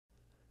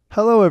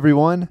Hello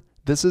everyone,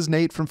 this is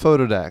Nate from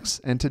Photodex,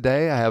 and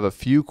today I have a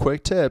few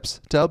quick tips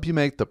to help you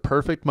make the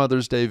perfect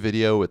Mother's Day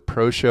video with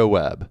ProShow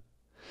Web.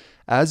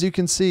 As you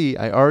can see,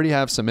 I already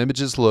have some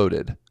images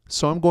loaded,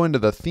 so I'm going to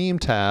the Theme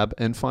tab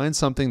and find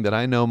something that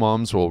I know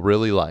moms will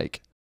really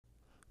like.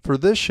 For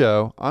this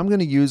show, I'm going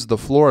to use the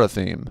Flora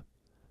theme.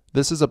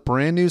 This is a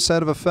brand new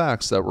set of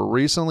effects that were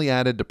recently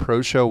added to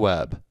ProShow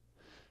Web.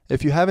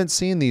 If you haven't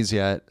seen these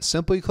yet,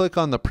 simply click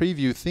on the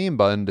Preview Theme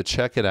button to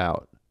check it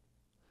out.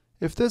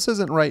 If this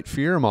isn't right for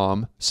your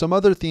mom, some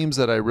other themes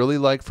that I really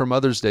like for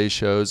Mother's Day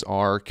shows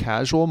are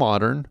Casual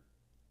Modern,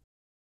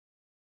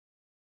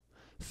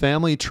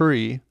 Family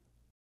Tree,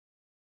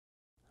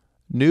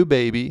 New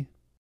Baby,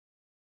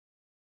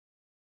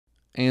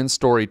 and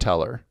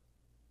Storyteller.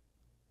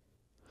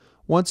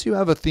 Once you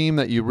have a theme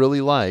that you really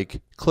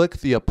like, click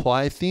the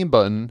Apply Theme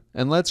button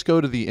and let's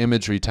go to the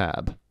Imagery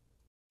tab.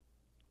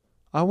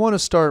 I want to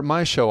start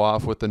my show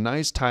off with a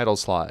nice title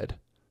slide.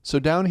 So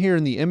down here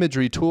in the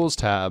Imagery Tools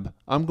tab,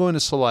 I'm going to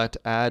select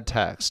Add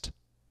Text.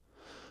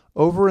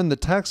 Over in the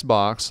text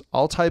box,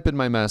 I'll type in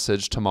my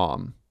message to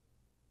Mom.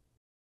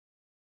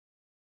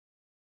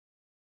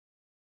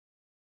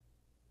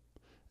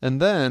 And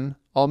then,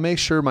 I'll make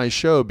sure my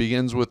show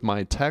begins with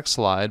my text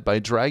slide by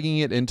dragging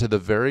it into the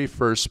very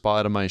first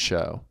spot of my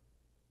show.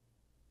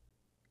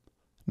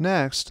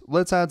 Next,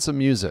 let's add some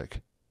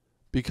music.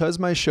 Because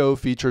my show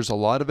features a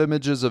lot of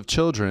images of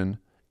children,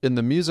 in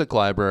the music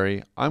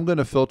library, I'm going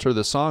to filter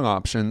the song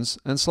options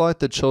and select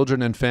the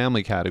Children and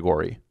Family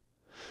category.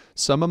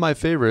 Some of my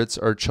favorites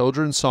are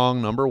Children's Song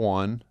Number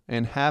 1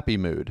 and Happy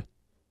Mood.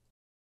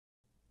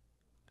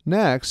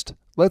 Next,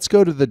 let's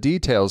go to the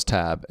Details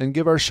tab and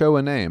give our show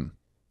a name.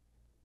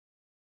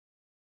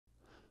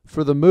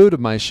 For the mood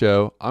of my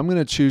show, I'm going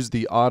to choose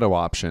the Auto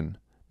option.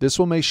 This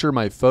will make sure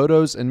my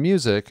photos and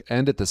music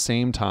end at the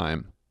same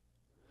time.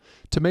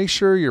 To make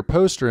sure your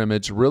poster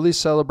image really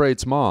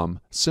celebrates Mom,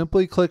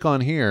 simply click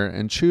on here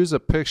and choose a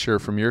picture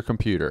from your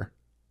computer.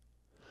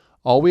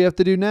 All we have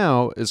to do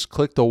now is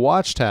click the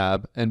Watch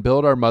tab and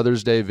build our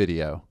Mother's Day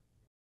video.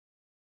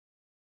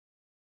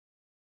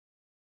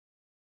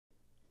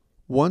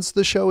 Once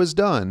the show is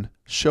done,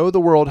 show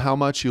the world how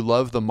much you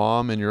love the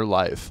mom in your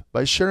life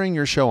by sharing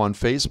your show on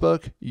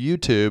Facebook,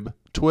 YouTube,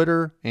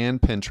 Twitter,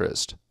 and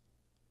Pinterest.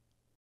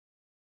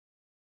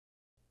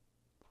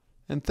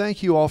 And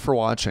thank you all for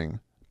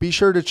watching. Be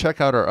sure to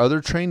check out our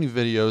other training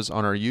videos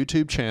on our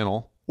YouTube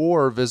channel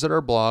or visit our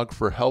blog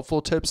for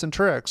helpful tips and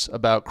tricks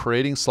about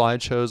creating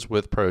slideshows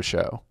with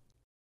ProShow.